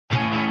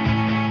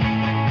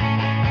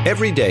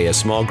Every day, a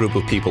small group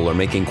of people are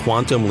making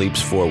quantum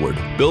leaps forward,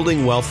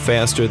 building wealth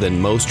faster than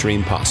most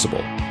dream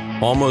possible,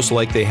 almost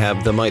like they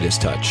have the Midas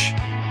touch.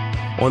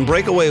 On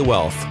Breakaway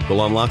Wealth,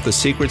 we'll unlock the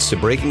secrets to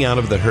breaking out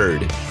of the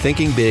herd,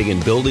 thinking big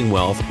and building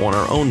wealth on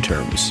our own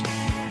terms.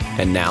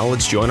 And now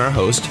let's join our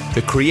host,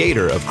 the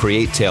creator of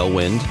Create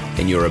Tailwind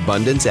and your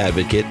abundance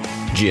advocate,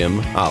 Jim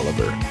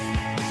Oliver.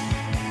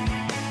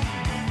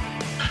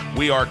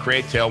 We are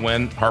Create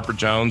Tailwind, Harper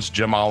Jones,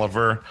 Jim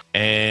Oliver,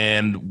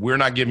 and we're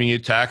not giving you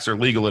tax or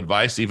legal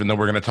advice, even though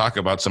we're going to talk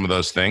about some of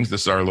those things.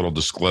 This is our little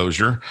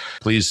disclosure.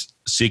 Please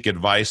seek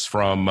advice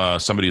from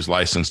somebody who's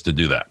licensed to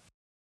do that.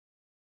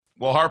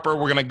 Well, Harper,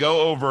 we're going to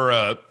go over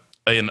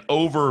an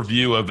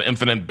overview of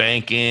infinite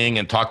banking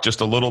and talk just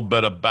a little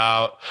bit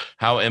about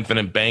how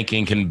infinite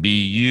banking can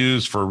be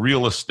used for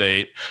real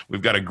estate.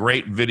 We've got a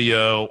great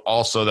video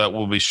also that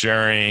we'll be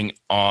sharing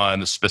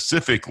on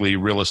specifically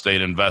real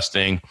estate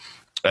investing,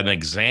 an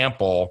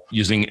example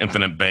using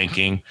infinite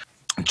banking.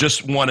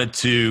 Just wanted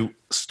to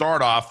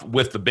start off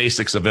with the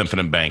basics of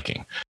infinite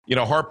banking. You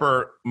know,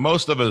 Harper,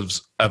 most of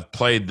us have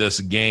played this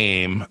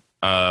game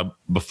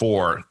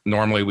before.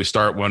 Normally we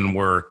start when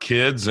we're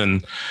kids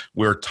and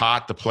we're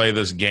taught to play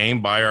this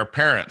game by our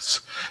parents.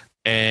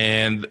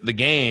 And the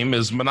game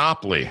is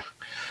Monopoly.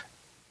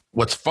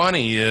 What's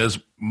funny is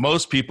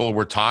most people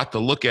were taught to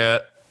look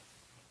at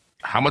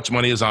how much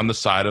money is on the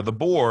side of the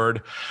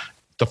board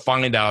to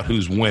find out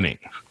who's winning.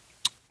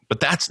 But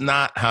that's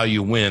not how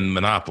you win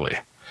Monopoly.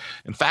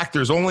 In fact,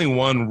 there's only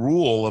one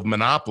rule of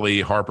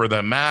Monopoly, Harper,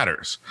 that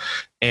matters.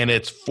 And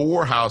it's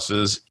 4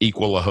 houses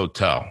equal a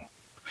hotel.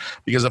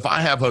 Because if I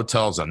have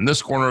hotels on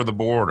this corner of the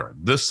board or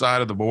this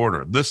side of the board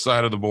or this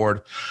side of the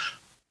board,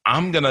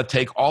 I'm going to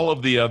take all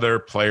of the other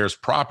players'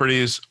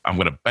 properties, I'm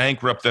going to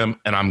bankrupt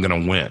them, and I'm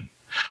going to win.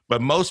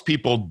 But most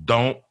people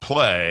don't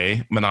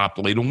play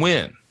Monopoly to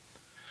win.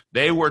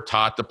 They were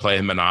taught to play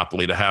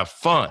Monopoly to have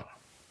fun.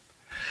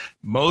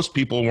 Most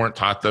people weren't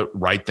taught the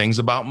right things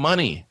about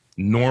money,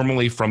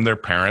 normally from their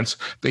parents.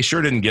 They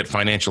sure didn't get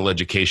financial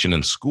education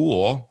in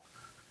school.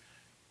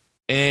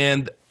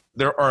 And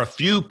there are a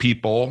few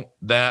people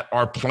that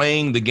are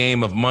playing the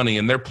game of money,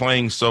 and they're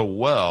playing so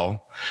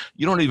well,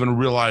 you don't even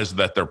realize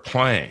that they're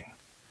playing.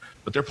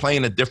 But they're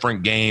playing a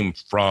different game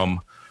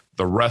from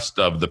the rest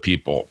of the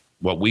people,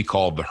 what we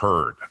call the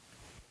herd.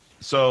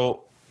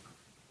 So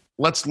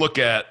let's look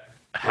at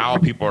how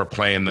people are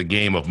playing the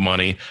game of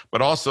money,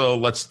 but also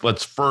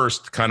let's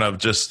first kind of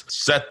just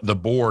set the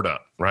board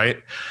up,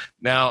 right?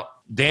 Now,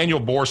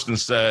 Daniel Boorstin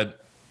said,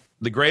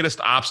 the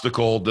greatest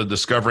obstacle to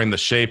discovering the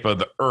shape of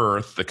the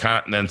earth, the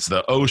continents,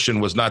 the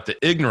ocean was not the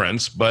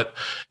ignorance, but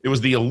it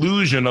was the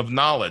illusion of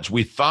knowledge.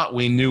 We thought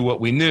we knew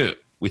what we knew.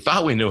 We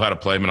thought we knew how to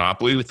play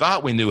Monopoly. We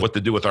thought we knew what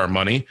to do with our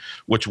money,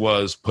 which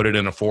was put it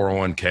in a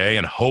 401k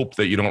and hope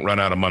that you don't run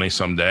out of money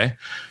someday.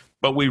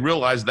 But we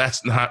realized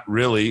that's not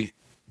really,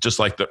 just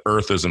like the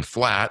earth isn't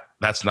flat,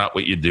 that's not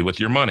what you do with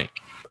your money.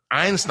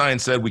 Einstein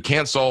said we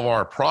can't solve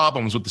our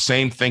problems with the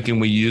same thinking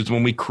we used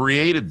when we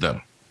created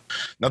them.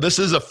 Now, this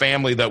is a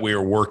family that we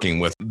were working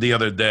with the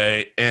other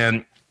day,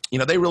 and you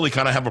know they really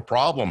kind of have a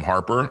problem,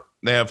 Harper.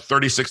 They have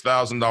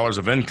 $36,000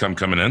 of income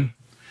coming in.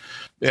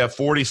 They have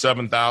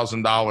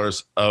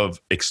 $47,000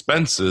 of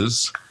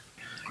expenses,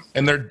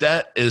 and their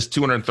debt is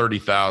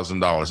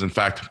 $230,000. In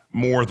fact,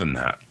 more than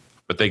that,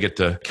 but they get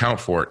to account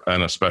for it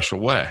in a special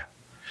way.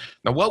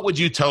 Now, what would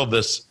you tell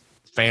this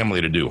family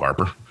to do,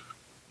 Harper?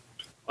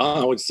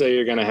 I would say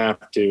you're going to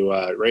have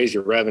to raise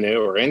your revenue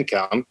or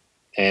income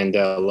and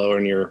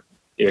lower your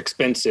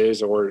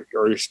expenses or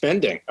your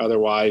spending.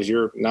 Otherwise,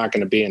 you're not going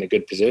to be in a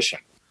good position.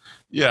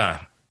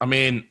 Yeah. I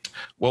mean,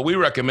 what we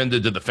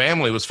recommended to the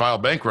family was file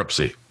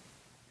bankruptcy.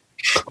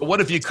 But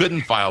what if you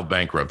couldn't file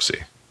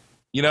bankruptcy?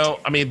 You know,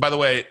 I mean, by the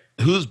way,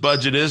 whose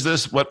budget is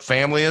this? What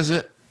family is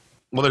it?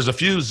 Well, there's a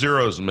few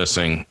zeros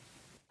missing,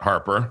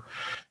 Harper.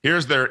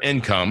 Here's their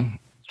income,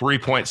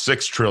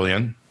 $3.6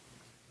 trillion.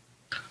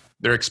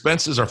 Their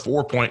expenses are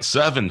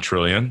 $4.7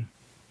 trillion.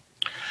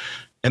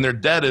 And their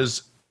debt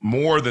is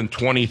more than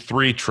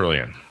 $23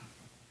 trillion,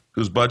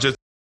 whose budget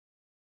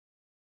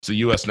is the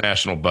U.S.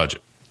 national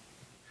budget.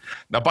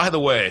 Now, by the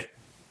way,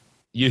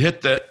 you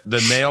hit the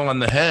nail on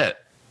the head,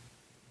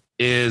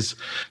 is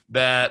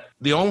that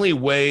the only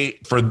way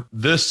for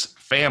this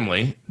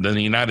family, in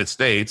the United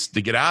States,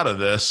 to get out of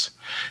this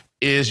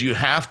is you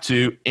have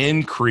to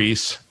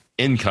increase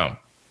income,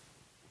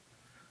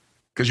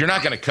 because you're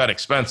not going to cut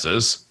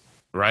expenses,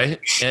 right?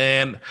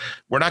 And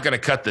we're not going to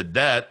cut the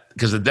debt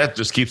because the debt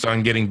just keeps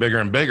on getting bigger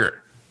and bigger.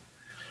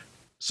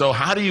 So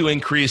how do you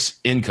increase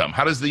income?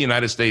 How does the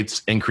United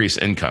States increase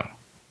income?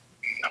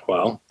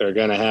 Well, they're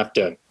going to have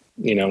to,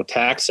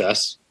 tax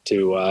us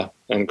to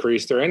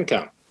increase their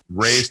income.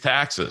 Raise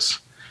taxes.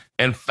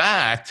 In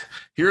fact,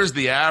 here's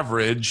the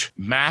average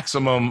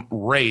maximum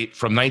rate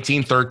from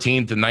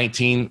 1913 to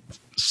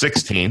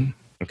 1916,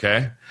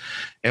 okay?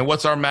 And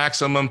what's our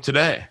maximum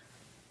today?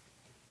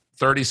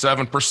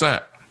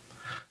 37%.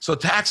 So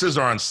taxes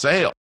are on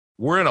sale.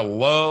 We're in a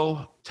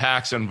low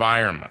tax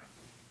environment.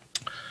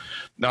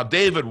 Now,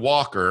 David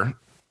Walker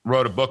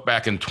wrote a book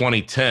back in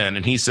 2010,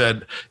 and he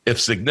said,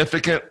 if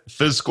significant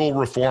fiscal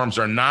reforms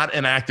are not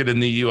enacted in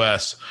the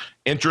U.S.,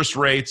 interest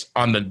rates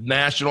on the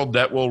national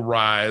debt will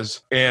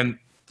rise, and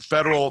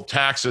federal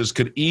taxes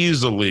could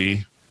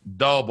easily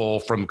double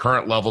from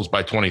current levels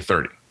by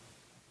 2030.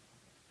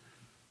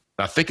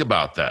 Now think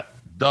about that,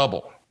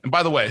 double. And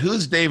by the way,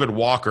 who's David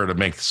Walker to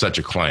make such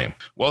a claim?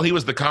 Well, he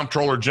was the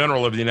Comptroller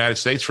General of the United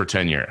States for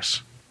 10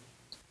 years,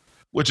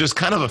 which is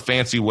kind of a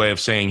fancy way of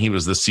saying he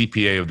was the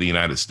CPA of the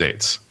United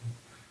States.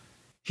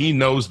 He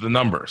knows the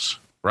numbers,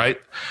 right?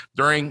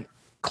 During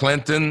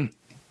Clinton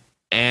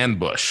and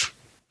Bush.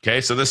 Okay,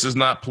 so this is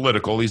not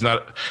political. He's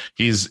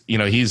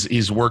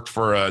worked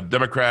for a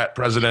Democrat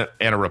president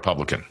and a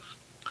Republican.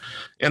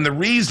 And the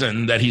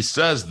reason that he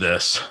says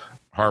this,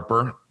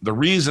 Harper, the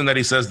reason that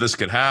he says this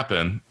could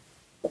happen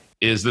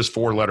is this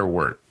 4-letter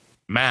word,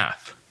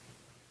 math.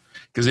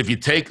 Because if you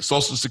take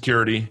Social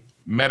Security,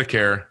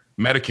 Medicare,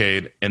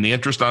 Medicaid, and the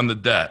interest on the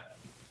debt,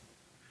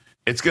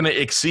 it's going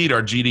to exceed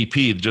our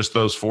GDP, just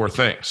those 4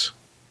 things.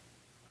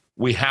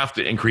 We have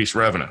to increase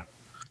revenue.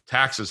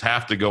 Taxes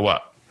have to go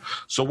up.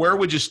 So where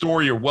would you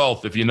store your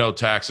wealth if you know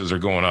taxes are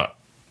going up?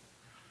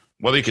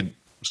 Well, you could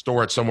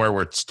store it somewhere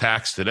where it's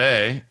taxed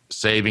today,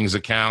 savings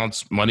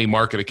accounts, money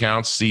market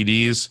accounts,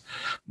 CDs,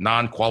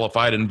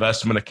 non-qualified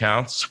investment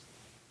accounts.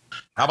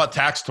 How about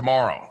tax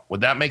tomorrow?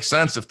 Would that make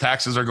sense if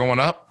taxes are going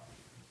up?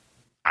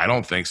 I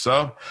don't think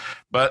so.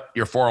 But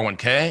your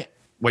 401k,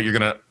 what you're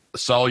going to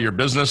sell your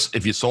business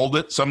if you sold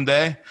it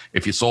someday,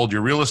 if you sold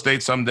your real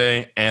estate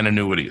someday, and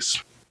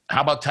annuities.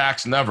 How about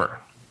tax never?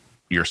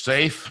 You're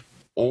safe,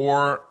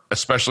 or a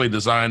specially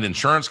designed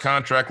insurance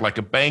contract like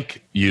a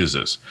bank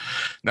uses.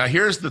 Now,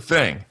 here's the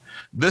thing.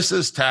 This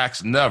is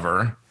tax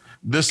never.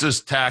 This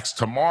is tax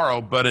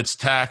tomorrow, but it's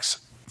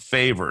tax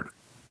favored.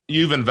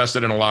 You've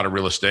invested in a lot of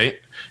real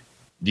estate.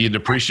 Do you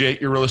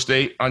depreciate your real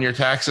estate on your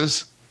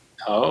taxes?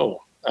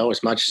 Oh,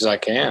 as much as I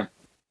can.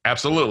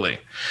 Absolutely.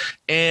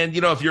 And,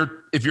 if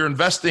you're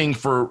investing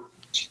for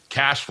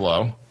cash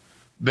flow,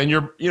 then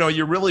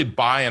you're really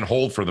buy and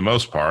hold for the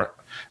most part.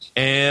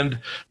 And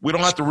we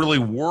don't have to really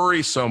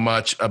worry so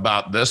much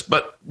about this.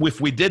 But if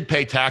we did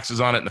pay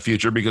taxes on it in the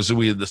future because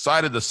we had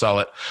decided to sell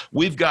it,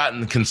 we've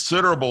gotten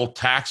considerable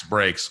tax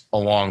breaks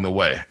along the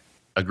way.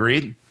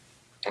 Agreed?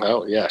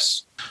 Oh,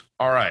 yes.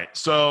 All right.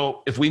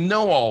 So if we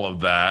know all of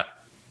that,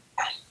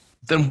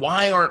 then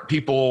why aren't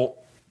people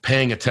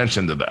paying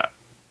attention to that?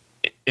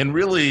 And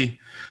really,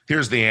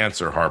 here's the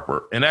answer,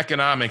 Harper. In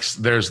economics,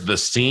 there's the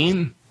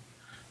seen,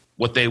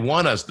 what they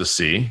want us to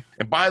see.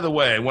 And by the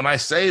way, when I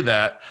say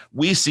that,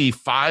 we see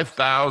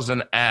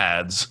 5,000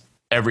 ads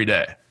every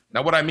day.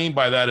 Now, what I mean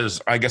by that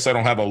is, I guess I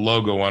don't have a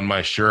logo on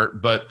my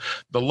shirt, but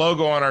the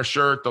logo on our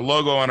shirt, the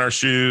logo on our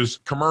shoes,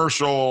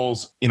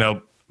 commercials,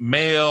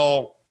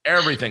 mail,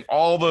 everything,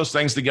 all those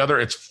things together,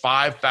 it's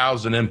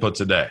 5,000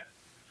 inputs a day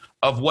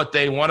of what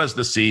they want us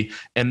to see.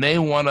 And they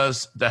want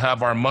us to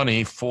have our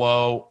money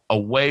flow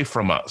away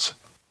from us.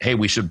 Hey,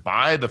 we should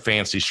buy the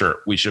fancy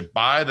shirt. We should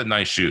buy the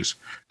nice shoes.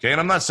 Okay. And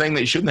I'm not saying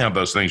that you shouldn't have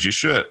those things. You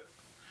should.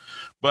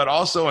 But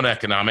also in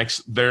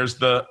economics, there's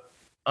the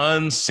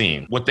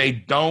unseen, what they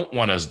don't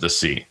want us to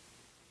see.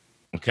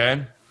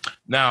 Okay.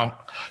 Now,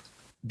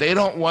 they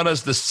don't want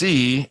us to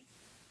see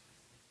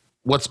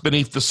what's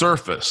beneath the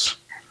surface.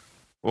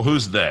 Well,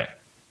 who's they?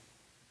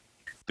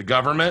 The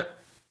government,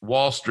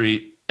 Wall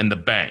Street, and the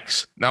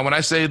banks. Now, when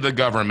I say the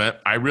government,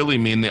 I really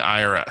mean the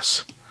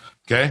IRS.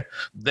 Okay.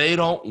 They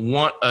don't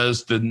want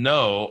us to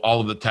know all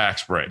of the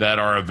tax breaks that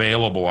are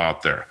available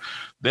out there.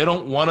 They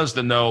don't want us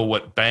to know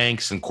what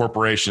banks and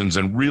corporations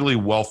and really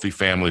wealthy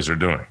families are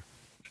doing.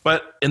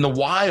 But in the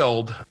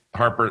wild,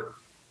 Harper,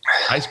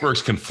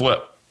 icebergs can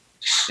flip.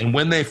 And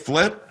when they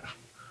flip,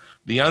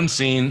 the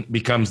unseen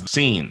becomes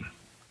seen.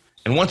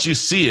 And once you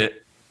see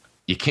it,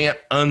 you can't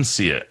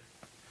unsee it.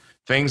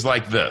 Things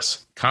like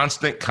this: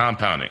 constant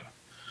compounding,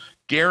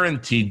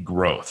 guaranteed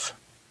growth,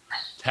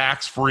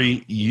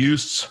 tax-free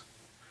use,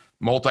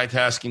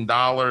 multitasking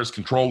dollars,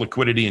 control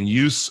liquidity and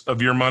use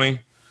of your money,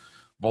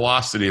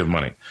 velocity of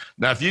money.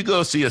 Now, if you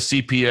go see a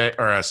CPA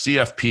or a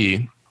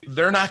CFP,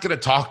 they're not going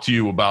to talk to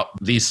you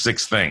about these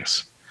 6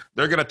 things.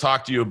 They're going to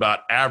talk to you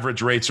about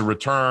average rates of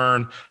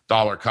return,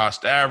 dollar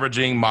cost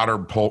averaging,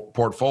 modern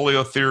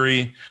portfolio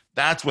theory.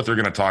 That's what they're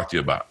going to talk to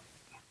you about.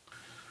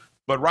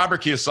 But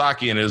Robert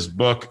Kiyosaki, in his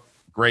book,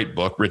 great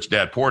book, Rich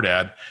Dad, Poor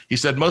Dad, he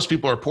said most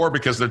people are poor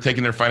because they're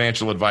taking their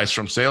financial advice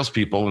from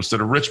salespeople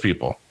instead of rich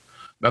people.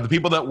 Now, the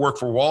people that work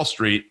for Wall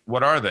Street,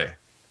 what are they?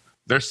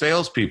 They're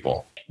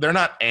salespeople. They're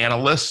not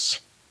analysts.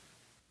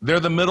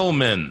 They're the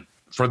middlemen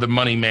for the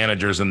money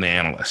managers and the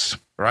analysts,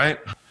 right?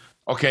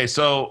 Okay,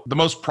 so the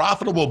most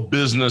profitable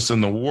business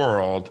in the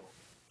world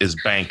is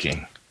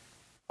banking.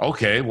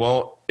 Okay,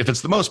 well, if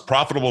it's the most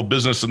profitable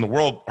business in the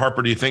world,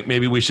 Harper, do you think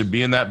maybe we should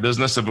be in that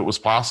business if it was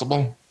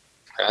possible?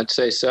 I'd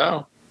say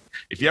so.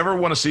 If you ever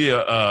want to see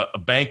a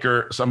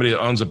banker, somebody that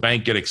owns a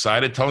bank, get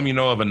excited, tell them you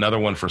know of another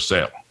one for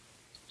sale.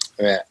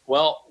 Yeah.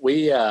 Well,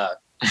 we,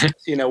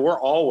 we're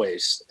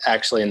always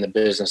actually in the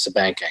business of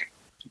banking,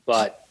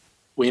 but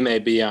we may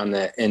be on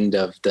the end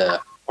of the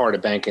part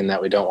of banking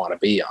that we don't want to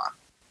be on.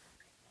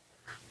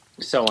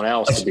 Someone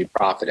else could be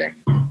profiting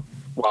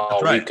while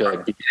we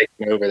could be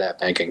taking over that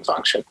banking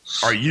function.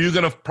 Are you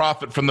going to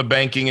profit from the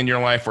banking in your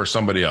life or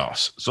somebody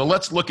else? So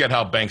let's look at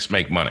how banks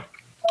make money.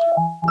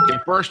 Okay,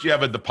 first, you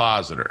have a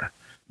depositor.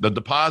 The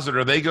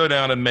depositor, they go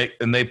down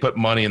and they put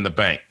money in the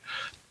bank.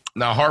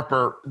 Now,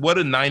 Harper, what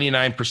do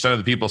 99% of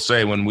the people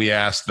say when we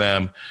ask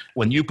them,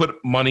 when you put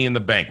money in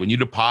the bank, when you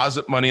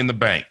deposit money in the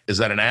bank, is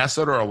that an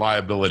asset or a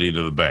liability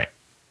to the bank?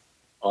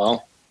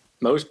 Well,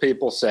 most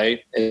people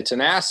say it's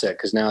an asset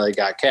because now they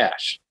got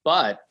cash,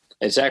 but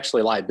it's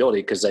actually a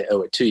liability because they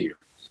owe it to you.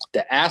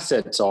 The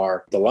assets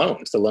are the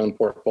loans, the loan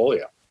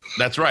portfolio.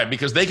 That's right,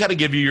 because they got to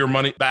give you your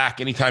money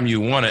back anytime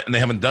you want it, and they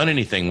haven't done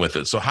anything with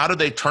it. So how do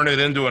they turn it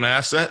into an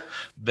asset?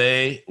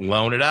 They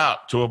loan it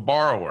out to a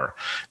borrower.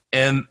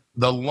 And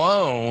the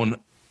loan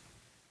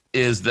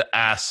is the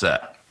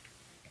asset.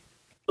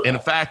 In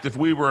fact, if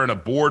we were in a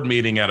board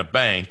meeting at a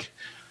bank,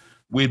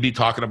 we'd be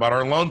talking about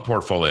our loan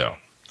portfolio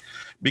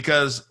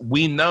because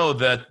we know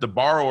that the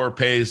borrower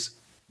pays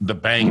the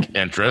bank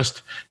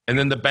interest and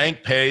then the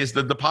bank pays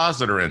the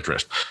depositor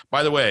interest.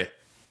 By the way,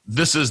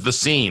 this is the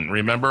scene,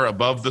 remember,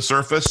 above the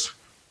surface?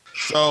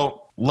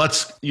 So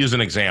let's use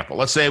an example.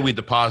 Let's say we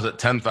deposit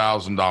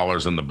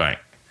 $10,000 in the bank.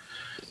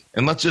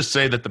 And let's just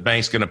say that the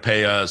bank's going to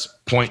pay us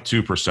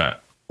 0.2%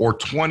 or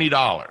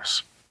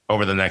 $20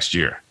 over the next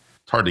year.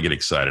 It's hard to get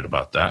excited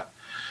about that.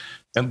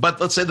 But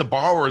let's say the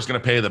borrower is going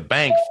to pay the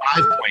bank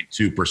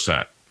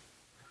 5.2%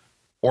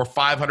 or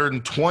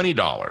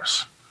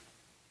 $520.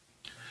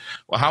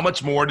 Well, how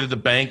much more did the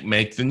bank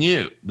make than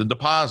you, the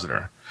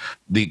depositor?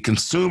 The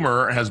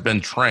consumer has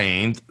been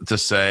trained to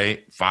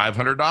say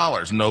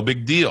 $500, no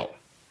big deal,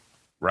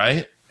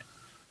 right?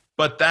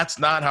 But that's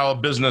not how a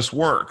business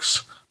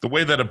works. The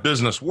way that a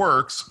business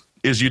works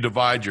is you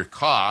divide your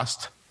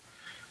cost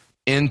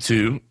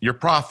into your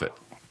profit.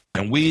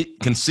 And we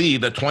can see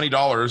that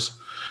 $20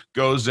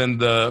 goes in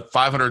the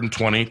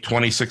 520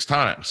 26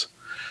 times,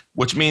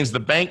 which means the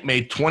bank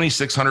made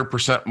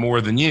 2,600%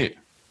 more than you.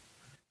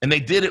 And they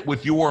did it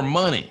with your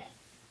money.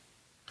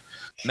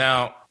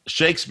 Now,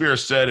 Shakespeare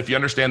said, if you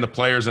understand the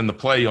players in the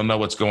play, you'll know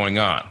what's going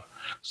on.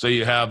 So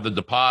you have the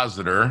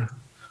depositor,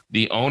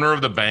 the owner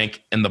of the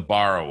bank, and the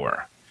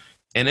borrower.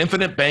 And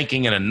infinite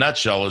banking in a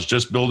nutshell is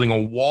just building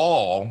a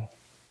wall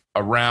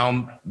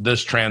around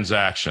this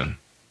transaction.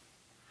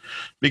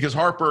 Because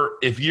Harper,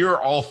 if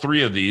you're all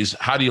three of these,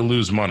 how do you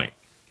lose money?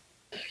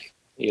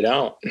 You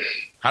don't.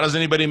 How does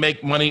anybody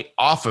make money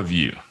off of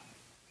you?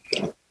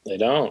 They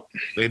don't.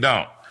 They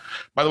don't.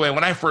 By the way,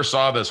 when I first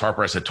saw this,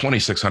 Harper, I said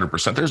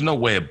 2,600%. There's no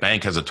way a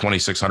bank has a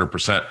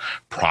 2,600%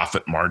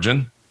 profit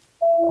margin.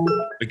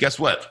 But guess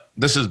what?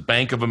 This is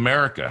Bank of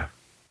America.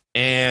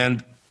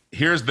 And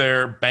here's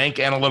their bank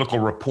analytical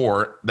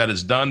report that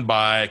is done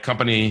by a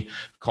company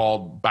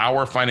called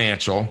Bauer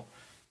Financial.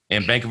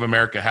 And Bank of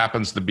America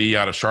happens to be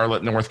out of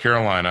Charlotte, North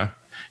Carolina.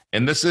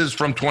 And this is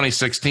from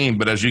 2016,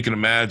 but as you can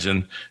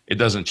imagine, it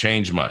doesn't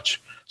change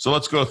much. So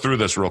let's go through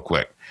this real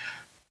quick.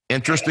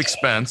 Interest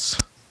expense,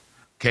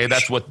 okay,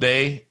 that's what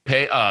they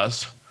pay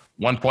us,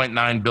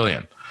 $1.9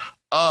 billion.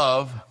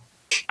 Out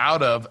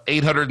of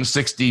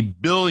 $860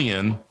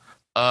 billion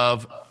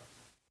of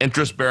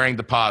interest-bearing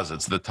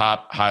deposits, the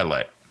top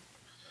highlight.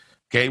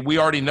 Okay, we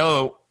already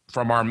know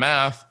from our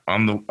math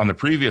on the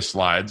previous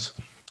slides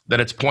that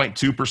it's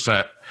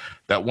 0.2%.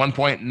 That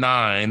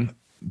 1.9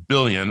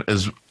 billion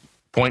is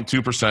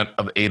 0.2%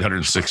 of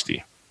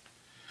 860.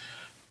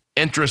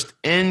 Interest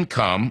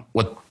income,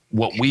 what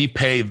we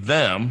pay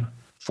them,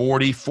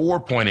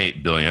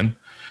 44.8 billion.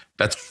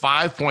 That's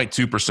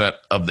 5.2%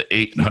 of the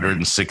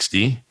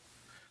 860,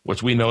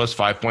 which we know is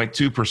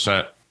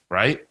 5.2%,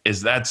 right?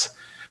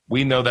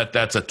 We know that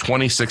that's a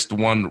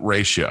 26-to-1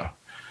 ratio.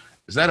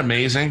 Is that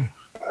amazing?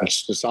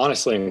 It's just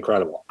honestly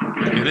incredible.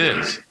 It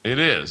is. It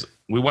is.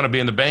 We want to be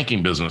in the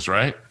banking business,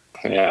 right?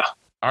 Yeah.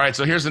 All right,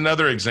 so here's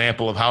another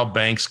example of how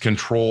banks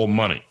control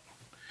money.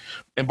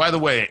 And by the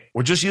way,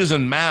 we're just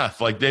using math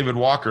like David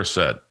Walker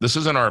said. This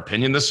isn't our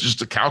opinion. This is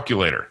just a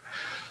calculator.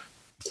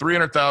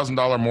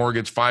 $300,000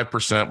 mortgage,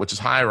 5%, which is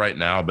high right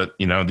now, but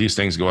these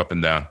things go up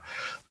and down.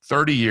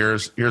 30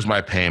 years, here's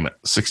my payment,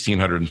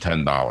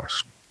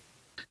 $1,610.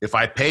 If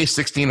I pay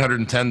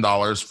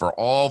 $1,610 for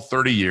all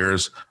 30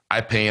 years,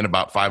 I pay in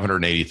about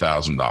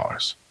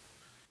 $580,000.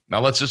 Now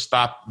let's just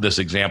stop this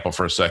example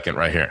for a second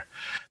right here.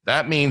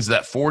 That means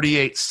that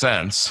 48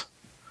 cents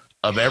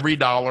of every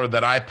dollar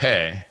that I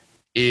pay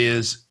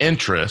is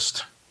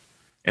interest,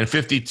 and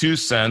 52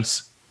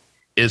 cents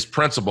is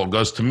principal,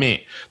 goes to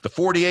me. The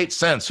 48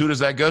 cents, who does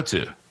that go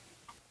to?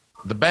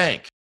 The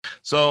bank.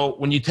 So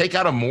when you take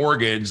out a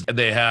mortgage,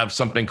 they have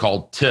something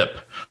called TIP,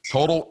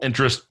 total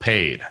interest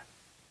paid,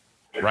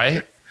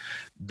 right?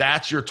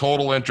 That's your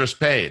total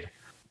interest paid,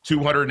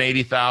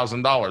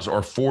 $280,000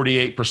 or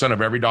 48%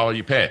 of every dollar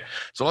you pay.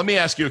 So let me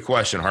ask you a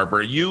question,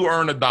 Harper. You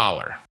earn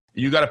 $1.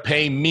 You got to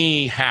pay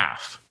me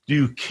half. Do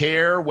you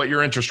care what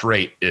your interest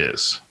rate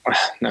is?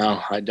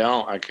 No, I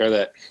don't. I care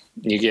that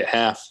you get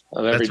half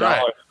of every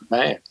dollar.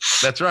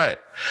 That's right.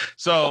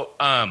 So,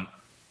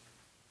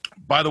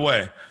 By the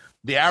way,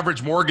 the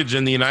average mortgage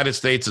in the United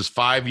States is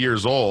 5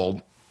 years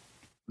old.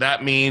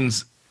 That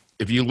means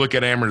if you look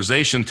at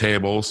amortization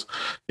tables,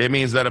 it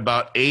means that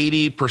about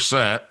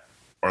 80%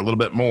 or a little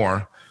bit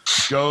more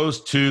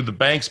goes to the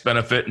bank's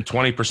benefit and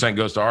 20%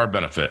 goes to our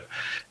benefit.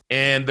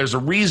 And there's a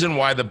reason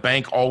why the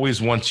bank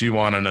always wants you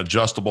on an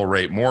adjustable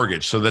rate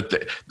mortgage, so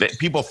that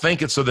people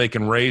think it's so they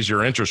can raise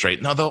your interest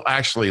rate. No, they'll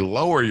actually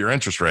lower your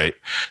interest rate.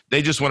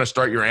 They just want to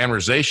start your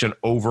amortization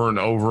over and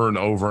over and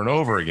over and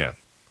over again,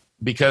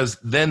 because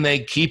then they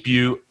keep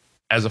you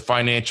as a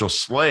financial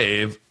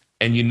slave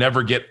and you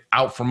never get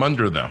out from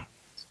under them,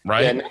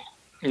 right? And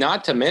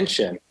not to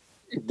mention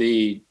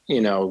the,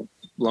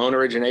 loan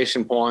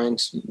origination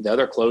points, the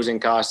other closing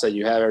costs that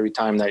you have every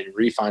time that you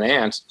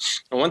refinance.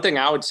 And one thing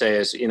I would say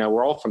is,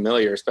 we're all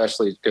familiar,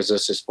 especially because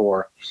this is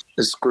for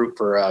this group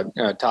for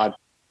Todd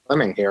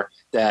Fleming here,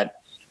 that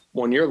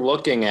when you're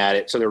looking at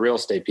it, so the real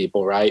estate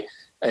people, right,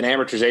 an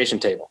amortization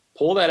table,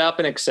 pull that up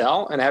in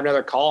Excel and have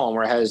another column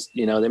where it has,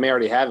 they may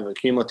already have a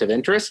cumulative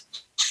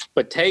interest,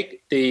 but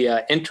take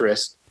the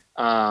interest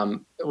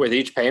with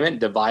each payment,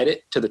 divide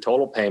it to the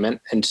total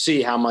payment and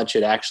see how much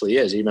it actually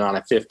is, even on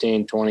a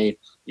 15, 20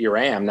 year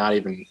AM, not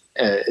even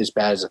as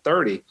bad as a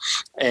 30.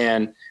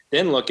 And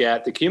then look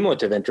at the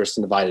cumulative interest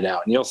and divide it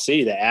out. And you'll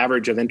see the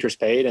average of interest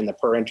paid and the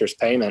per interest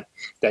payment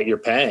that you're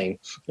paying.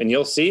 And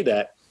you'll see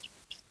that,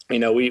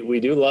 we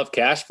do love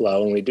cash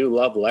flow and we do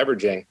love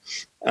leveraging,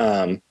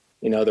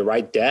 the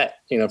right debt,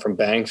 from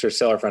banks or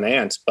seller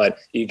finance. But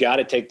you got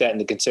to take that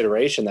into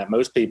consideration, that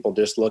most people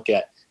just look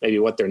at maybe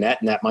what their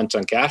net months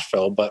on cash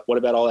flow. But what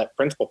about all that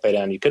principal pay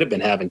down you could have been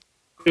having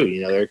too?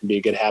 There can be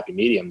a good happy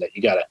medium that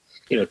you got to,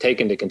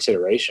 take into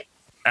consideration.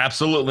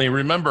 Absolutely.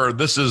 Remember,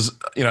 this is,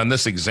 in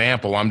this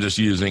example, I'm just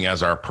using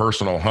as our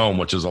personal home,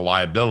 which is a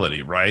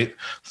liability, right?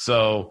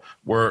 So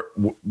we're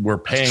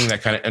paying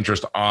that kind of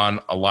interest on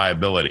a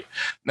liability.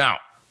 Now,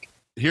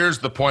 here's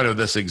the point of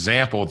this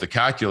example with the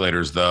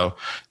calculators, though,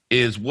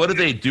 is what do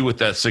they do with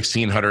that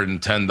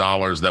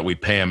 $1,610 that we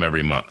pay them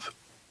every month?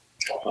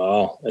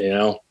 Well,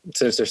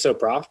 since they're so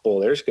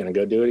profitable, they're just going to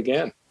go do it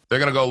again. They're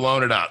going to go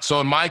loan it out.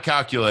 So in my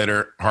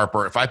calculator,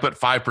 Harper, if I put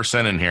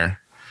 5% in here,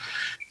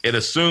 it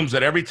assumes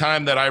that every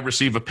time that I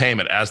receive a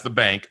payment as the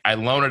bank, I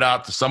loan it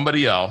out to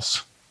somebody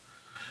else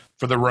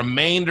for the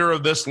remainder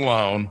of this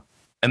loan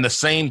and the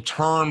same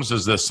terms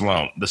as this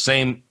loan, the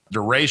same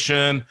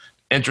duration,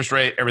 interest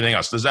rate, everything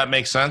else. Does that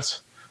make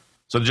sense?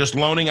 So just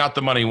loaning out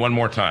the money one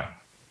more time.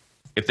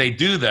 If they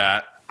do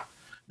that,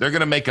 they're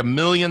going to make $1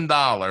 million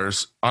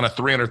on a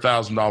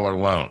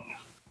 $300,000 loan.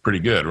 Pretty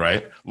good,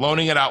 right?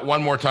 Loaning it out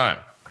one more time.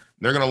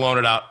 They're going to loan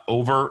it out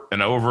over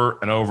and over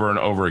and over and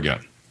over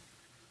again.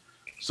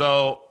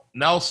 So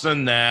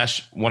Nelson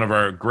Nash, one of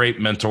our great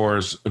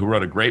mentors who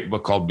wrote a great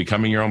book called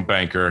Becoming Your Own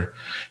Banker,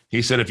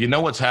 he said, if you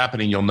know what's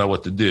happening, you'll know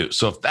what to do.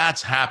 So if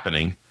that's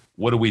happening,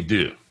 what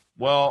do?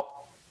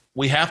 Well,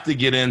 we have to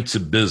get into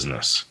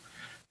business.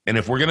 And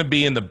if we're going to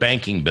be in the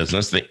banking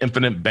business, the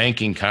infinite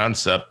banking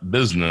concept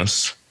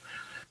business,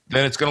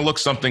 then it's going to look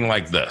something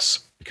like this,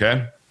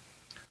 okay?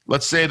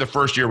 Let's say the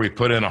first year we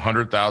put in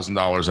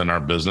 $100,000 in our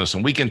business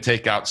and we can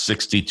take out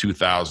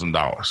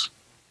 $62,000.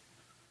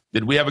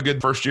 Did we have a good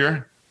first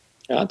year?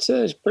 I'd say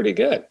it's pretty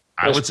good.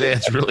 I would say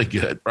it's really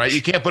good, right?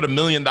 You can't put $1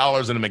 million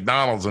in a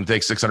McDonald's and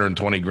take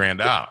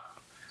 $620,000 out.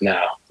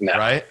 No.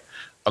 Right?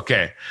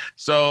 Okay.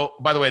 So,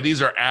 by the way,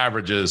 these are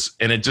averages,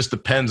 and it just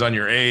depends on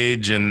your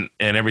age and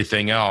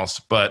everything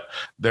else. But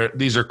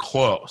these are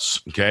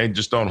close. Okay,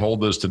 just don't hold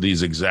those to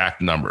these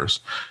exact numbers.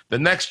 The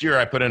next year,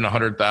 I put in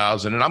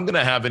 $100,000, and I'm going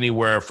to have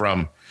anywhere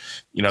from,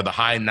 the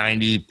high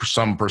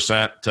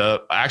 90%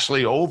 to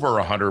actually over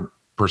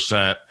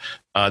 100%.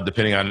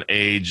 Depending on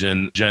age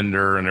and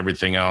gender and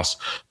everything else.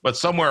 But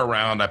somewhere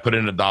around, I put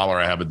in $1,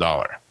 I have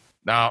 $1.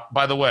 Now,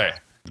 by the way,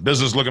 the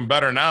business is looking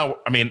better now.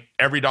 I mean,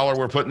 every dollar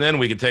we're putting in,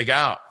 we can take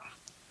out.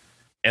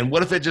 And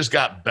what if it just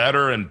got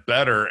better and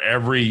better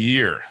every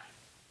year?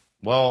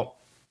 Well,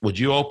 would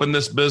you open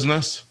this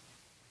business?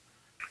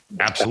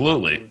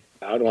 Absolutely.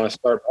 I would want to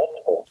start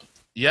multiple.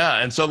 Yeah.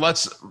 And so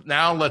let's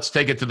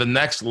take it to the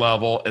next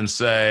level and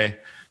say,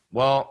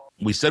 well,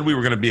 we said we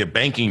were going to be a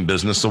banking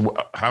business, so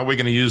how are we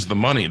going to use the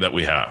money that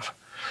we have?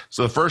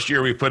 So the first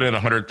year we put in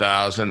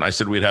 $100,000. I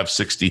said we'd have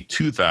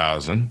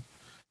 $62,000. And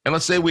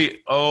let's say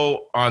we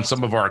owe on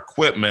some of our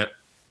equipment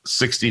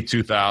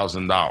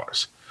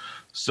 $62,000.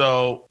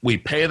 So we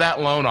pay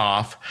that loan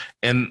off,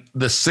 and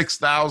the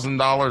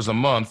 $6,000 a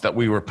month that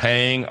we were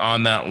paying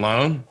on that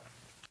loan,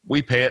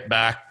 we pay it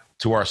back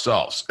to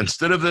ourselves.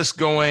 Instead of this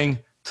going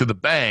to the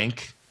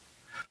bank,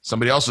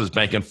 somebody else's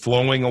bank, and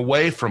flowing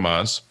away from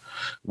us,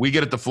 we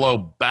get it to flow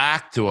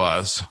back to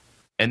us,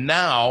 and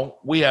now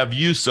we have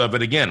use of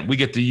it again. We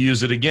get to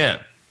use it again.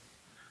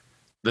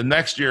 The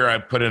next year I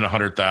put in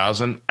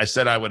 $100,000. I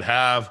said I would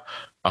have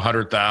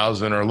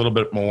 $100,000 or a little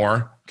bit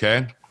more,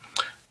 okay?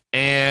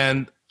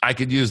 And I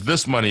could use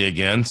this money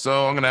again,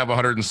 so I'm going to have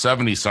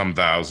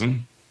 $170,000.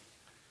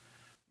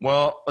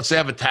 Well, let's say I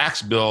have a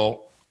tax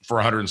bill for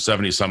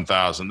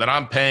 $170,000 that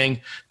I'm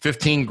paying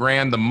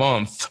 $15,000 a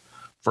month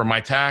for my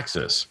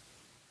taxes.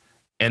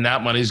 and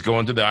that money's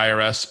going to the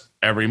IRS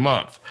every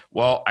month.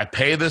 Well, I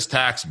pay this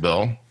tax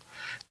bill,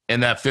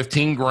 and that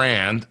 15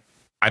 grand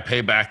I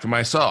pay back to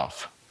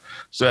myself.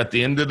 So at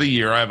the end of the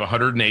year, I have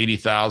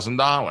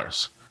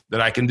 $180,000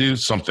 that I can do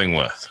something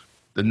with.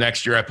 The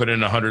next year I put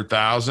in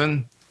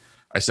 100,000.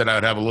 I said I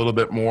would have a little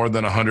bit more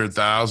than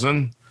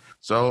 100,000.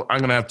 So I'm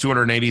going to have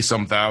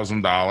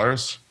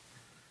 $280,000,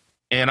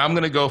 and I'm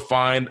going to go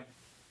find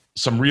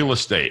some real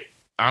estate.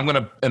 I'm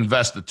going to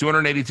invest the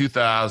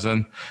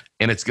 $282,000,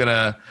 and it's going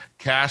to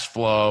cash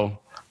flow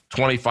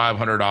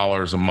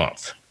 $2,500 a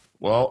month.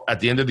 Well, at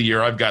the end of the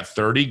year, I've got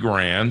 30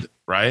 grand,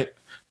 right?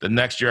 The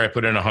next year I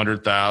put in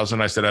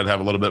 100,000. I said I'd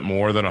have a little bit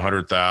more than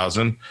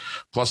 100,000.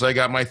 Plus I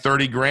got my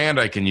 30 grand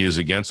I can use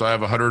again. So I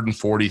have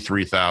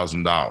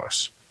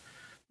 $143,000.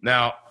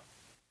 Now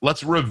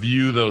let's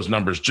review those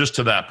numbers just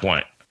to that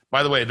point.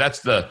 By the way, that's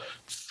the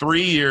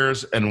 3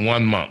 years and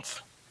 1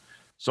 month.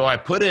 So I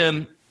put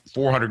in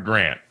 400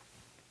 grand.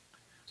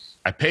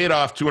 I paid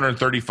off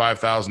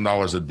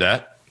 $235,000 of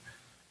debt.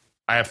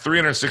 I have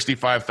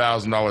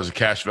 $365,000 of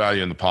cash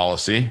value in the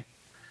policy,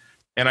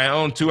 and I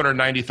own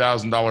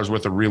 $290,000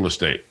 worth of real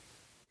estate.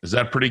 Is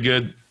that a pretty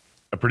good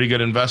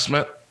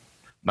investment?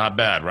 Not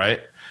bad, right?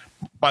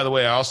 By the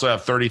way, I also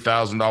have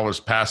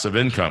 $30,000 passive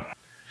income.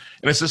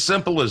 And it's as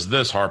simple as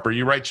this, Harper.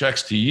 You write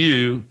checks to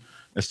you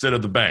instead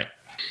of the bank.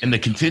 And the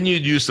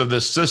continued use of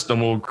this system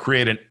will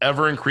create an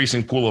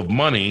ever-increasing pool of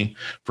money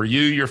for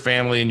you, your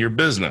family, and your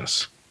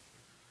business.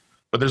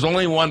 But there's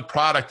only one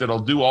product that'll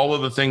do all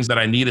of the things that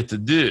I need it to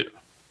do.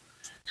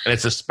 And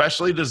it's a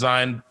specially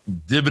designed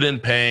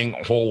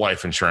dividend-paying whole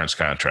life insurance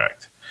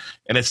contract.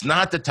 And it's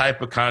not the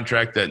type of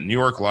contract that New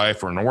York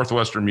Life or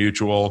Northwestern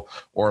Mutual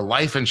or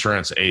life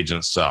insurance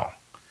agents sell.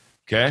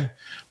 Okay?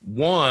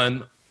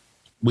 One,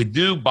 we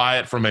do buy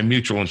it from a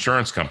mutual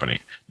insurance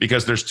company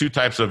because there's two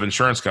types of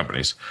insurance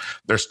companies.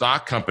 There's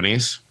stock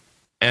companies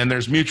and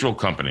there's mutual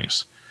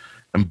companies.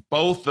 And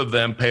both of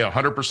them pay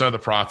 100% of the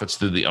profits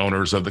to the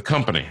owners of the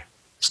company.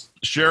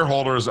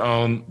 Shareholders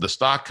own the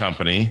stock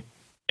company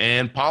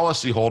and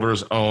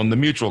policyholders own the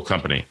mutual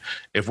company.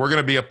 If we're going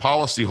to be a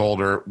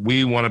policyholder,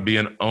 we want to be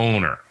an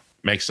owner.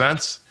 Make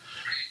sense?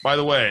 By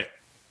the way,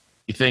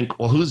 you think,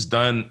 well, who's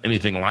done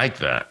anything like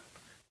that?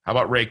 How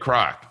about Ray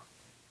Kroc?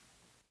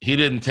 He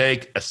didn't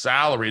take a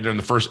salary during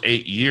the first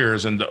 8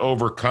 years, and to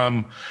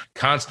overcome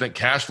constant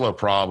cash flow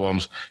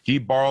problems, he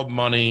borrowed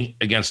money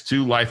against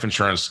 2 life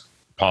insurance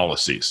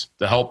policies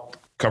to help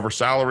cover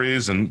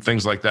salaries and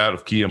things like that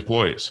of key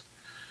employees.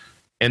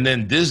 And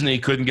then Disney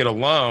couldn't get a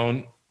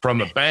loan from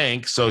the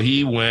bank, so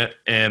he went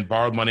and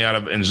borrowed money out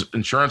of an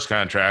insurance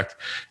contract,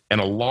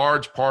 and a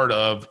large part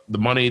of the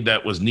money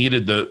that was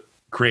needed to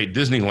create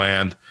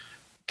Disneyland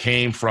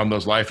came from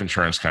those life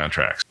insurance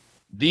contracts.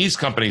 These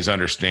companies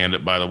understand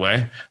it, by the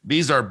way.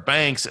 These are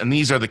banks, and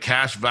these are the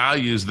cash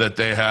values that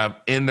they have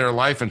in their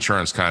life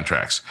insurance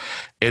contracts.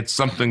 It's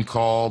something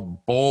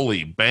called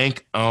BOLI,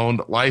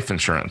 bank-owned life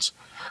insurance.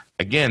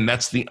 Again,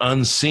 that's the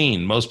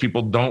unseen. Most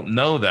people don't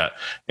know that.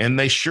 And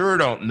they sure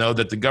don't know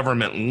that the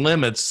government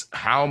limits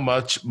how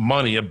much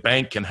money a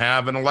bank can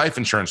have in a life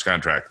insurance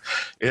contract.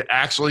 It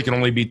actually can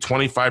only be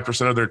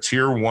 25% of their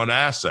tier 1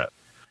 asset.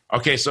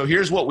 Okay, so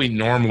here's what we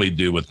normally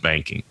do with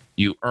banking.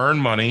 You earn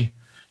money,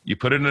 you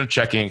put it in a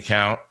checking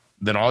account,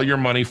 then all your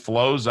money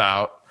flows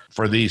out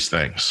for these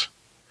things: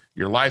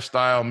 your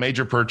lifestyle,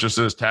 major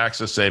purchases,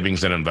 taxes,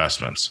 savings, and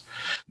investments.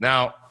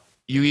 Now,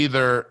 you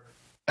either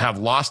have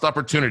lost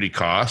opportunity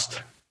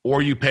cost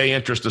or you pay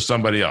interest to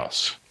somebody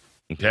else.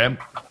 Okay?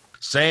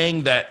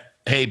 Saying that,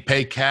 hey,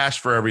 pay cash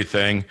for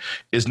everything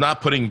is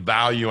not putting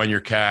value on your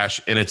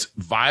cash, and it's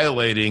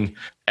violating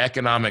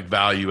economic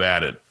value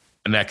added,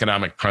 an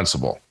economic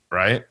principle,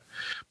 right?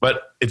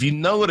 But if you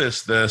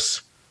notice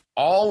this,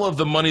 all of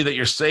the money that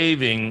you're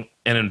saving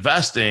and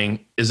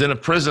investing is in a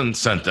prison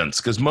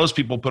sentence, because most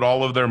people put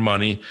all of their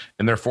money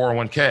in their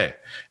 401k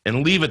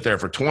and leave it there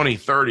for 20,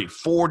 30,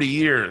 40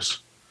 years,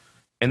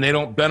 and they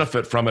don't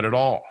benefit from it at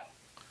all.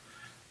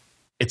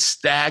 It's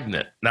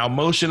stagnant. Now,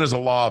 motion is a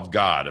law of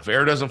God. If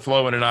air doesn't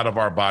flow in and out of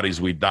our bodies,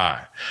 we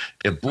die.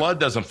 If blood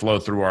doesn't flow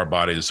through our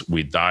bodies,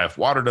 we die. If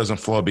water doesn't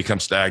flow, it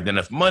becomes stagnant.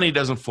 If money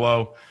doesn't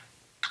flow,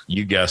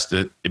 you guessed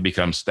it, it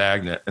becomes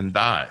stagnant and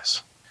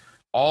dies.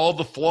 All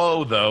the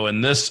flow, though,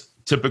 in this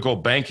typical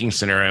banking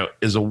scenario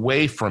is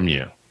away from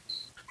you.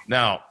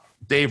 Now,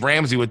 Dave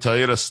Ramsey would tell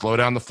you to slow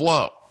down the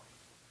flow.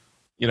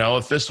 You know,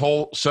 if this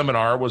whole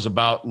seminar was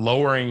about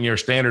lowering your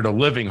standard of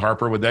living,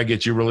 Harper, would that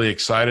get you really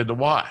excited to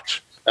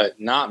watch?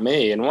 Not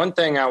me. And one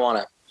thing I want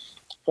to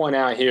point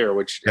out here,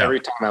 which every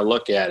time I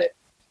look at it,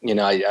 you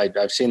know,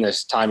 I've seen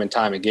this time and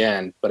time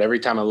again, but every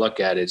time I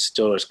look at it, it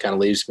still just kind of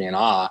leaves me in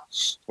awe.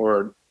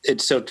 Or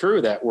it's so true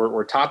that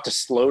we're taught to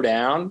slow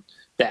down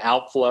the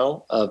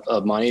outflow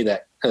of money,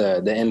 that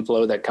the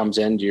inflow that comes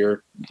into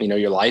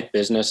your life,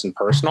 business, and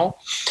personal.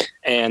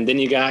 And then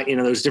you got,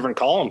 those different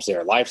columns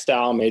there: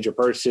 lifestyle, major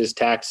purchases,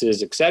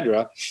 taxes,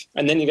 etc.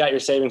 And then you got your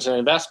savings and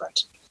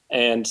investments.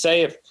 And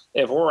say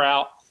if we're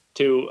out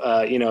to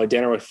a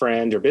dinner with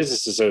friends or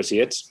business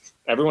associates,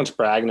 everyone's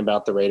bragging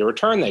about the rate of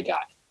return they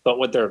got. But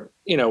what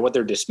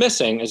they're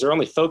dismissing is they're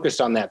only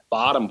focused on that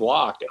bottom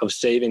block of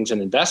savings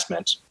and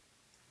investments,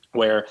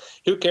 where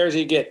who cares if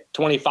you get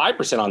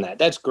 25% on that?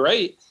 That's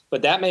great,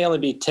 but that may only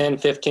be 10,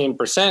 15%,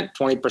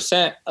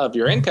 20% of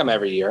your income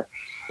every year.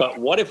 But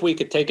what if we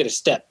could take it a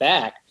step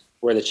back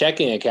where the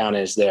checking account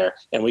is there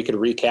and we could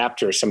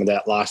recapture some of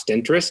that lost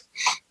interest,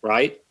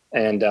 right?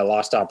 And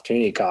lost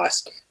opportunity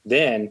cost?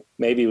 Then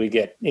maybe we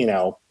get,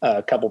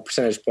 a couple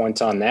percentage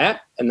points on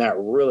that. And that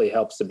really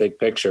helps the big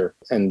picture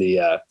and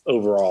the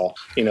overall,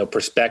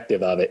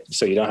 perspective of it.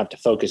 So you don't have to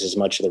focus as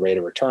much of the rate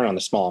of return on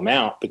the small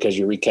amount because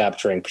you're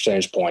recapturing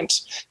percentage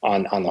points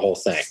on the whole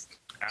thing.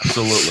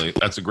 Absolutely.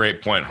 That's a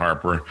great point,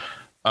 Harper.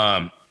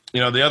 The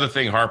other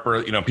thing,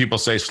 Harper, people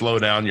say slow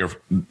down your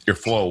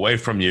flow away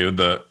from you,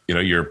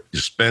 your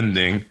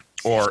spending,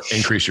 or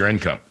increase your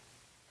income.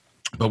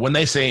 But when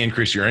they say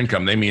increase your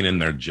income, they mean in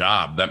their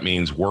job. That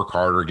means work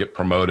harder, get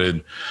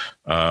promoted,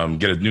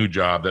 get a new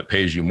job that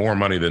pays you more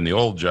money than the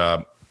old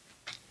job.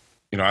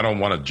 I don't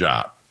want a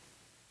job.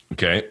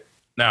 Okay.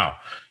 Now,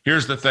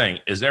 here's the thing,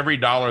 is every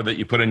dollar that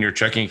you put in your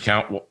checking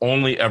account will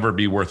only ever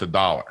be worth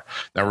 $1.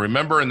 Now,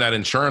 remember in that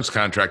insurance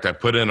contract, I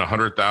put in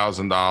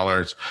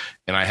 $100,000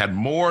 and I had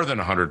more than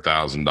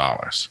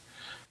 $100,000.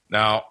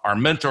 Now, our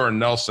mentor,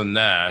 Nelson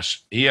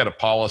Nash, he had a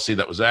policy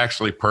that was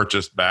actually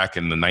purchased back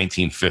in the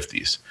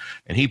 1950s,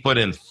 and he put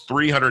in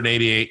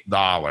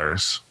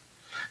 $388,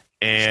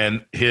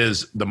 and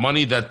the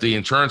money that the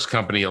insurance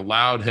company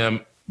allowed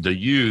him to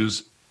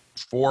use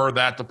for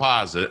that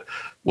deposit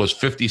was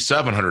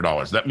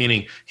 $5,700. That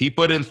meaning he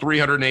put in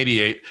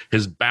 $388,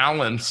 his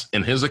balance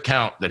in his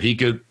account that he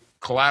could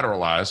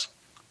collateralize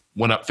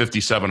went up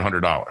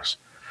 $5,700.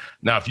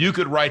 Now, if you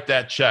could write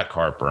that check,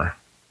 Harper,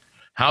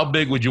 how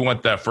big would you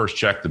want that first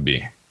check to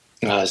be?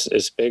 As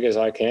big as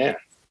I can.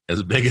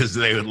 As big as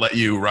they would let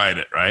you write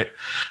it, right?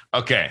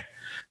 Okay.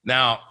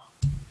 Now,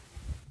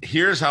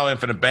 here's how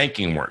infinite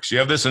banking works. You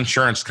have this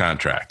insurance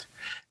contract,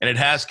 and it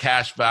has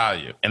cash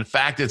value. In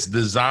fact, it's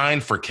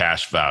designed for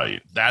cash value.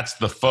 That's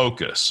the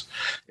focus.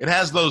 It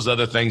has those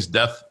other things,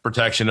 death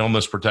protection,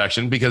 illness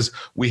protection, because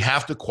we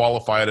have to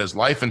qualify it as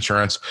life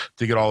insurance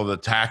to get all of the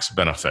tax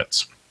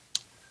benefits,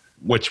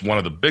 which one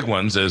of the big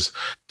ones is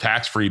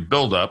tax-free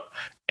buildup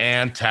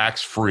and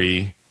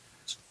tax-free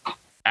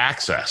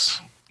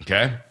access,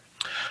 okay?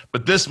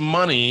 But this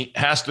money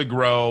has to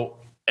grow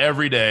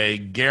every day,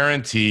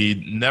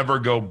 guaranteed, never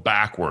go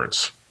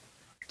backwards,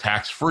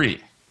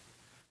 tax-free,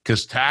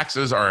 because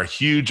taxes are a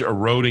huge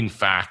eroding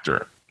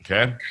factor,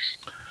 okay?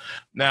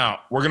 Now,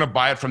 we're going to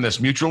buy it from this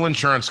mutual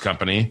insurance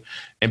company,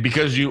 and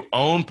because you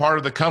own part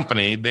of the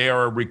company, they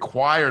are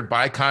required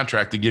by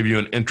contract to give you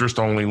an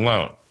interest-only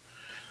loan.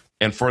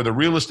 And for the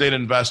real estate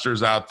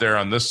investors out there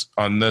in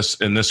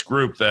this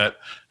group that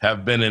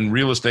have been in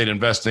real estate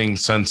investing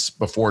since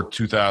before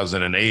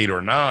 2008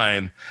 or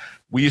 9,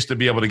 we used to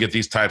be able to get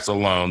these types of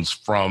loans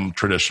from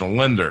traditional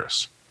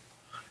lenders.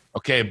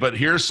 Okay, but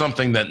here's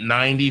something that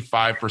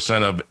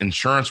 95% of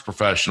insurance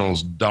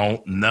professionals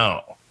don't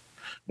know.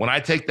 When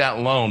I take that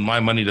loan, my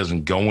money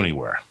doesn't go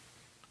anywhere.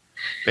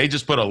 They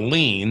just put a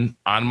lien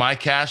on my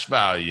cash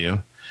value,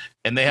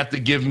 and they have to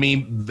give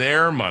me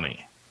their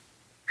money.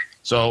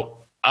 So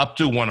up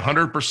to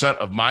 100%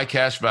 of my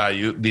cash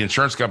value, the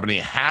insurance company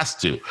has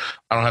to.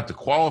 I don't have to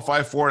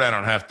qualify for it. I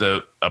don't have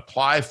to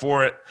apply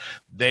for it.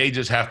 They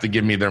just have to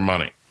give me their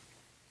money.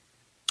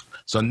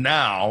 So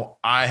now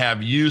I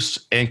have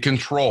use and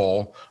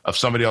control of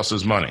somebody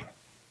else's money,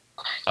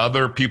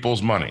 other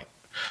people's money.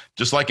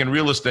 Just like in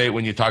real estate,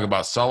 when you talk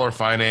about seller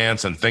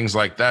finance and things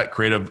like that,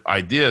 creative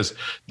ideas,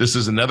 this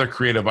is another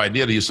creative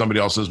idea to use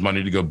somebody else's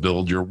money to go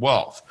build your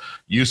wealth.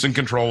 Use and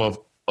control of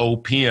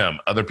OPM,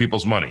 other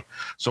people's money.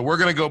 So we're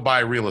going to go buy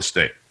real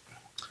estate.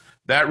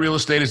 That real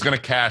estate is going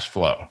to cash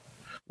flow.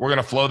 We're going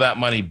to flow that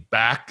money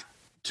back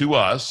to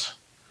us.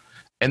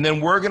 And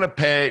then we're going to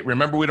pay,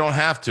 remember, we don't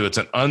have to. It's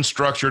an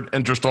unstructured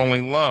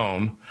interest-only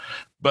loan.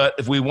 But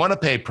if we want to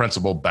pay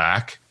principal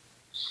back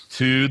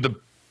to the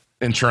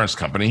insurance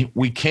company,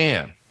 we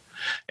can.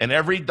 And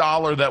every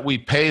dollar that we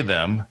pay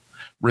them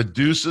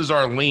reduces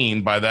our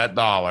lien by that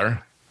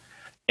dollar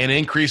and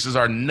increases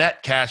our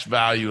net cash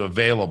value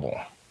available.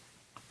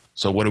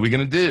 So what are we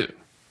going to do?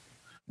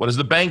 What does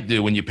the bank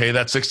do when you pay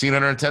that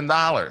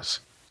 $1,610?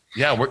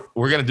 Yeah,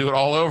 we're going to do it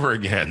all over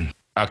again.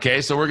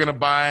 Okay, so we're going to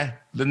buy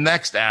the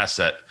next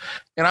asset.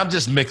 And I'm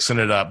just mixing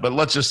it up, but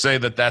let's just say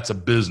that that's a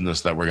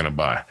business that we're going to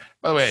buy.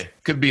 By the way,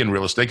 it could be in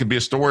real estate, could be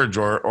a storage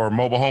or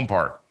mobile home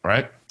park,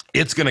 right?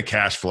 It's going to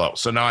cash flow.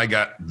 So now I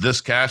got this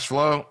cash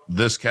flow,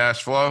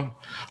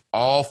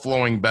 all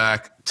flowing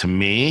back to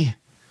me.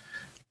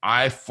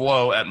 I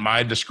flow at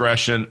my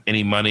discretion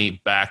any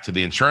money back to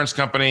the insurance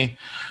company.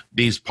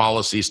 These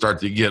policies start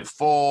to get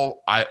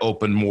full. I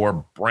open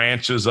more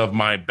branches of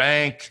my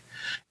bank,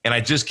 and I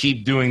just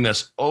keep doing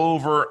this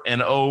over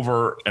and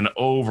over and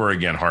over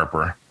again,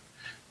 Harper,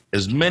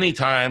 as many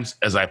times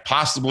as I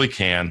possibly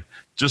can,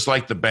 just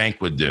like the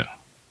bank would do.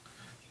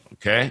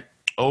 Okay?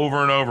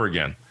 Over and over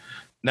again.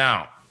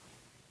 Now,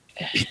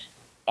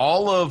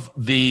 all of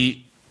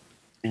the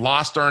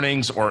lost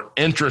earnings or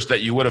interest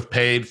that you would have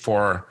paid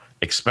for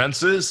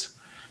expenses,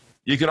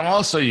 you can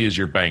also use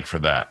your bank for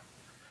that.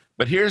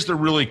 But here's the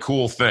really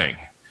cool thing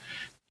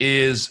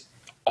is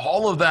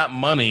all of that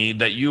money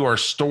that you are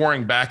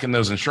storing back in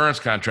those insurance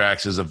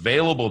contracts is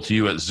available to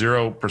you at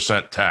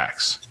 0%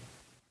 tax.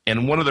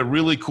 And one of the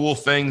really cool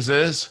things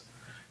is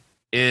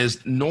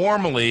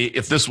normally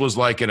if this was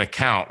like an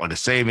account, like a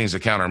savings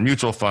account or a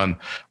mutual fund,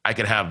 I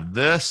could have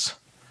this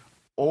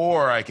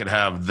or I could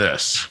have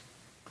this.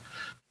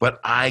 But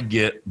I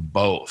get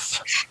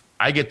both.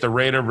 I get the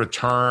rate of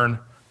return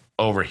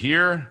over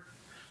here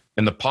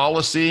in the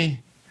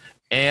policy,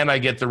 and I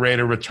get the rate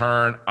of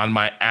return on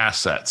my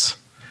assets.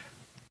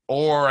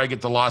 Or I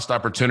get the lost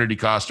opportunity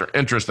cost or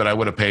interest that I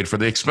would have paid for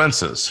the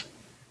expenses.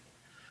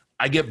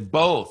 I get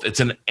both. It's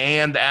an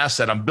and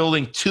asset. I'm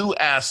building two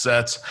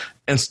assets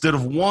instead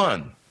of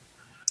one.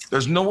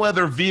 There's no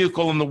other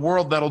vehicle in the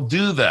world that'll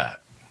do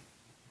that.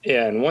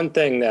 Yeah, and one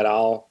thing that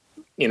I'll,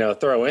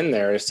 throw in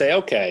there is say,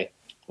 okay,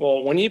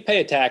 well, when you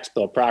pay a tax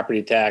bill,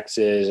 property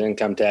taxes,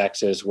 income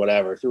taxes,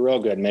 whatever, if you're real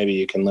good, maybe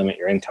you can limit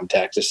your income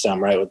taxes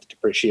some, right, with the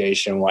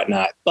depreciation and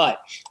whatnot.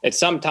 But at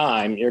some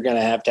time, you're going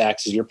to have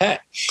taxes you're paying.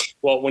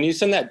 Well, when you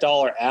send that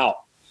dollar out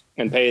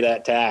and pay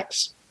that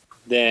tax,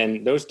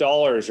 then those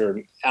dollars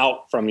are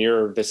out from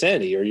your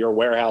vicinity or your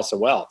warehouse of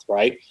wealth,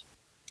 right?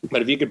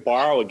 But if you could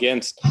borrow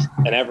against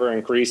an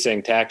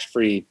ever-increasing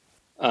tax-free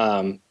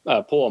pool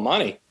of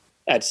money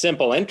at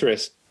simple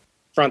interest,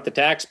 front the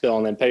tax bill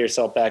and then pay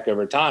yourself back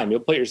over time, you'll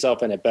put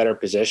yourself in a better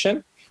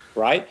position,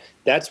 right?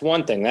 That's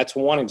one thing. That's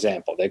one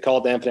example. They call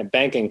it the infinite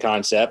banking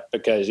concept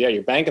because,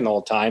 you're banking the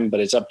whole time,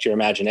 but it's up to your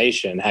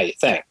imagination and how you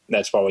think.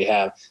 That's why we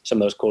have some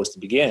of those quotes at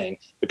the beginning,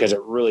 because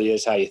it really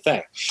is how you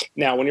think.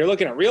 Now, when you're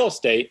looking at real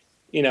estate,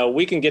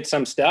 we can get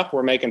some stuff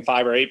we're making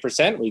 5 or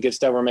 8%. We get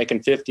stuff we're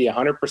making 50,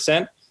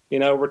 100%,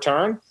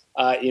 return.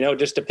 It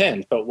just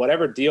depends. But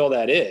whatever deal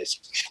that is,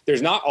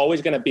 there's not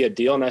always going to be a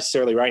deal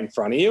necessarily right in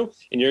front of you.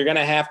 And you're going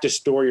to have to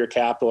store your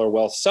capital or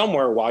wealth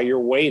somewhere while you're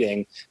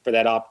waiting for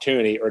that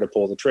opportunity or to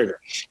pull the trigger.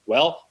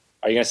 Well,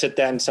 are you going to sit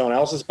that in someone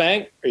else's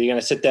bank? Or are you going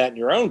to sit that in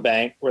your own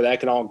bank where that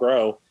can all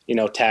grow,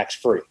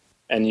 tax-free?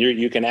 And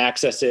you can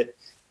access it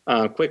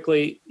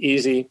quickly,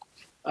 easy,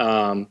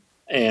 go,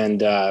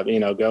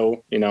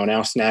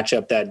 now snatch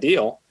up that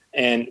deal.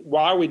 And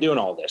why are we doing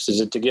all this?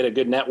 Is it to get a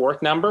good net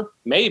worth number?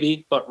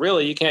 Maybe, but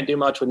really you can't do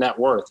much with net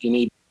worth. You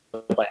need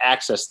to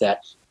access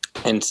that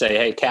and say,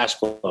 hey, cash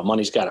flow,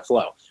 money's got to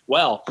flow.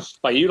 Well,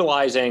 by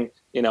utilizing,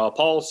 a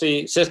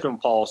policy, system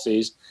of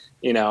policies,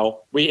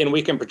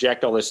 we can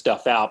project all this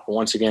stuff out, but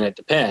once again, it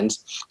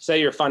depends. Say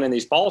you're funding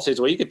these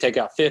policies, well, you could take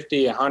out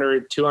 50,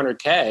 100,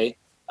 200K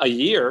a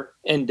year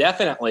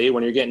indefinitely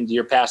when you're getting to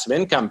your passive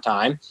income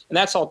time. And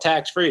that's all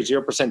tax-free,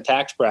 0%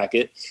 tax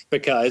bracket,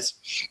 because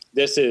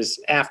this is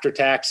after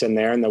tax in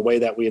there, and the way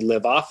that we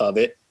live off of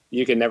it,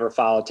 you can never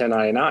file a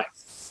 1099.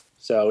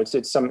 So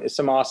it's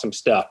some awesome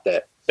stuff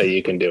that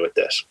you can do with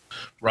this.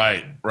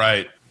 Right.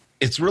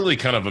 It's really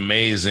kind of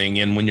amazing.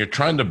 And when you're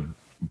trying to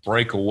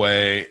break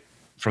away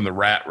from the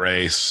rat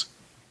race,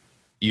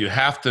 you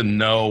have to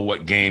know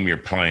what game you're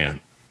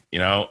playing,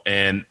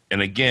 and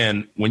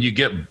again, when you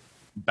get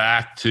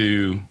back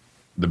to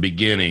the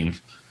beginning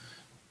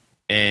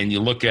and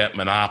you look at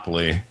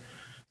Monopoly,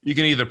 you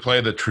can either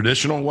play the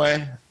traditional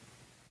way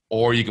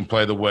or you can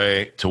play the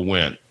way to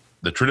win.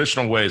 The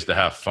traditional way is to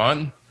have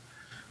fun.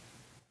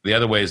 The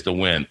other way is to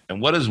win.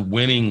 And what does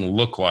winning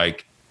look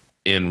like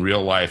in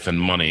real life and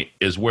money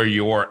is where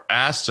your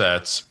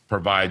assets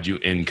provide you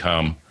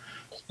income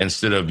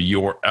instead of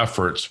your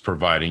efforts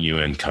providing you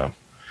income.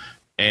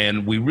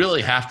 And we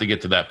really have to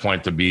get to that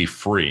point to be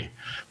free.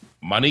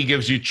 Money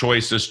gives you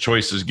choices.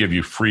 Choices give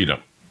you freedom.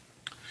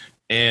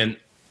 And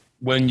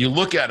when you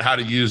look at how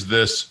to use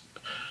this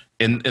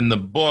in the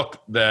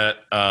book that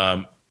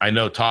I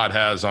know Todd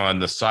has on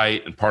the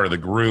site and part of the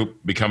group,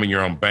 Becoming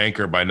Your Own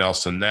Banker by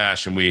Nelson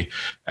Nash, and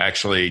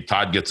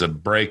Todd gets a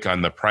break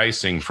on the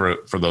pricing for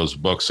those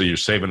books, so you're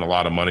saving a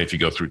lot of money if you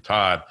go through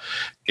Todd,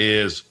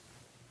 is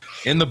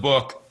in the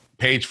book,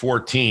 page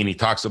 14, he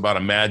talks about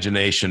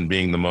imagination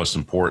being the most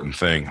important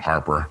thing,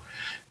 Harper.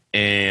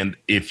 And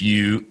if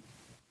you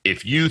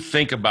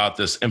think about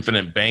this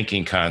infinite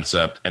banking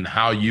concept and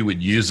how you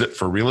would use it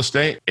for real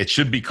estate, it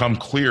should become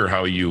clear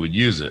how you would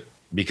use it.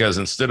 Because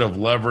instead of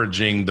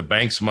leveraging the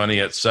bank's money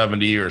at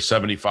 70 or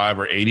 75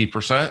 or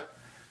 80%,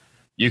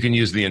 you can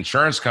use the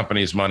insurance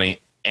company's money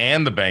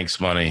and the bank's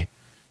money,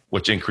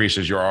 which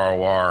increases your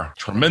ROR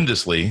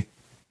tremendously,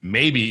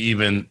 maybe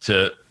even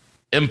to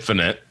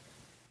infinite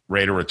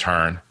rate of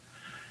return.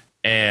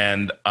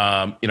 And,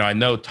 I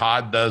know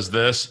Todd does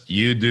this.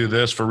 You do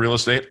this for real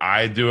estate.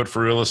 I do it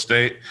for real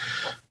estate.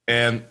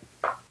 And,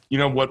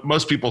 what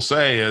most people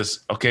say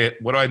is, okay,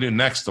 what do I do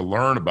next to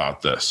learn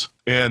about this?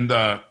 And,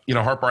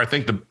 Harper, I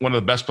think one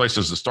of the best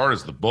places to start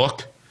is the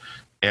book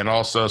and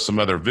also some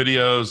other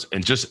videos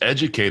and just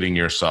educating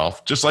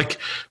yourself. Just like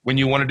when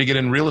you wanted to get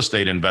in real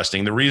estate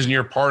investing, the reason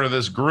you're part of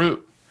this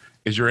group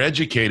is you're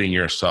educating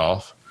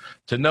yourself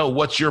to know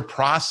what's your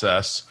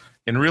process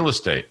in real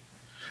estate.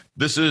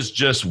 This is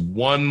just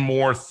one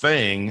more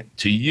thing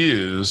to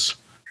use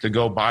to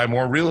go buy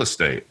more real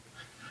estate.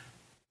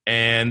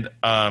 And,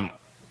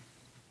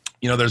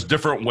 there's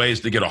different ways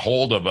to get a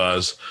hold of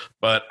us,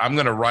 but I'm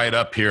going to write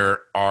up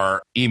here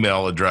our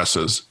email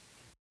addresses.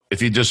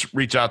 If you just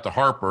reach out to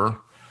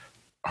Harper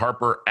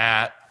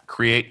at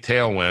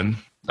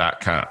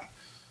createtailwind.com.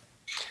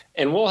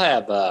 And we'll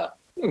have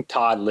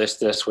Todd list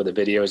this where the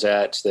video's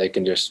at, so they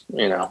can just,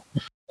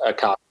 a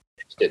copy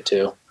it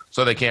too.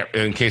 So they can't,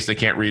 in case they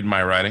can't read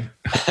my writing.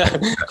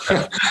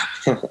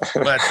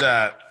 But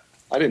I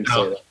didn't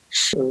say that.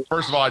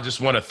 First of all, I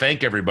just want to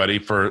thank everybody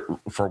for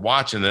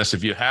watching this.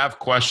 If you have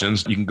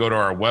questions, you can go to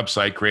our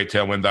website,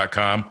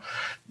 createtailwind.com.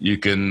 You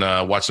can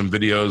watch some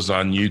videos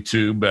on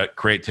YouTube at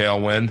Create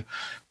Tailwind,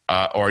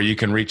 or you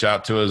can reach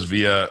out to us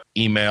via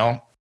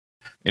email.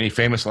 Any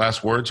famous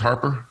last words,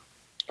 Harper?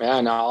 Yeah,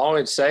 and all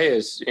I'd say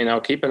is,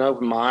 keep an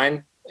open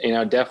mind.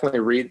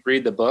 Definitely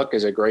read the book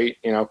is a great,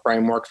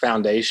 framework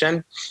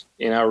foundation.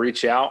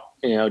 Reach out,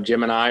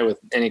 Jim and I with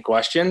any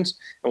questions,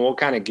 and we'll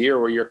kind of gear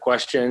where your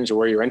questions or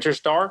where your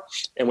interests are.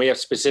 And we have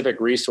specific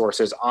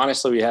resources.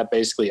 Honestly, we have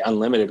basically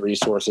unlimited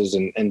resources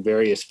in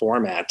various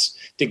formats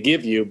to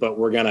give you, but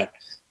we're going to,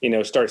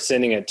 start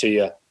sending it to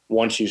you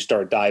once you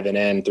start diving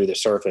in through the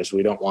surface.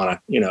 We don't want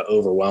to,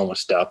 overwhelm with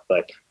stuff,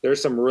 but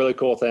there's some really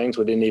cool things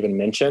we didn't even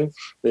mention.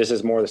 This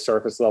is more the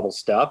surface level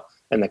stuff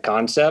and the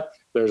concept.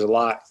 There's a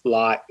lot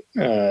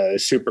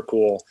super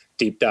cool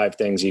deep dive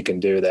things you can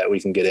do that we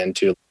can get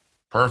into.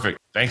 Perfect.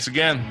 Thanks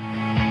again.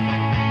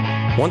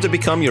 Want to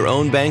become your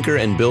own banker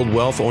and build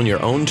wealth on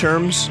your own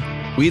terms?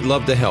 We'd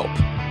love to help.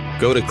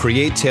 Go to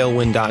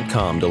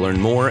createtailwind.com to learn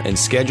more and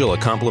schedule a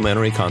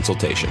complimentary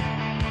consultation.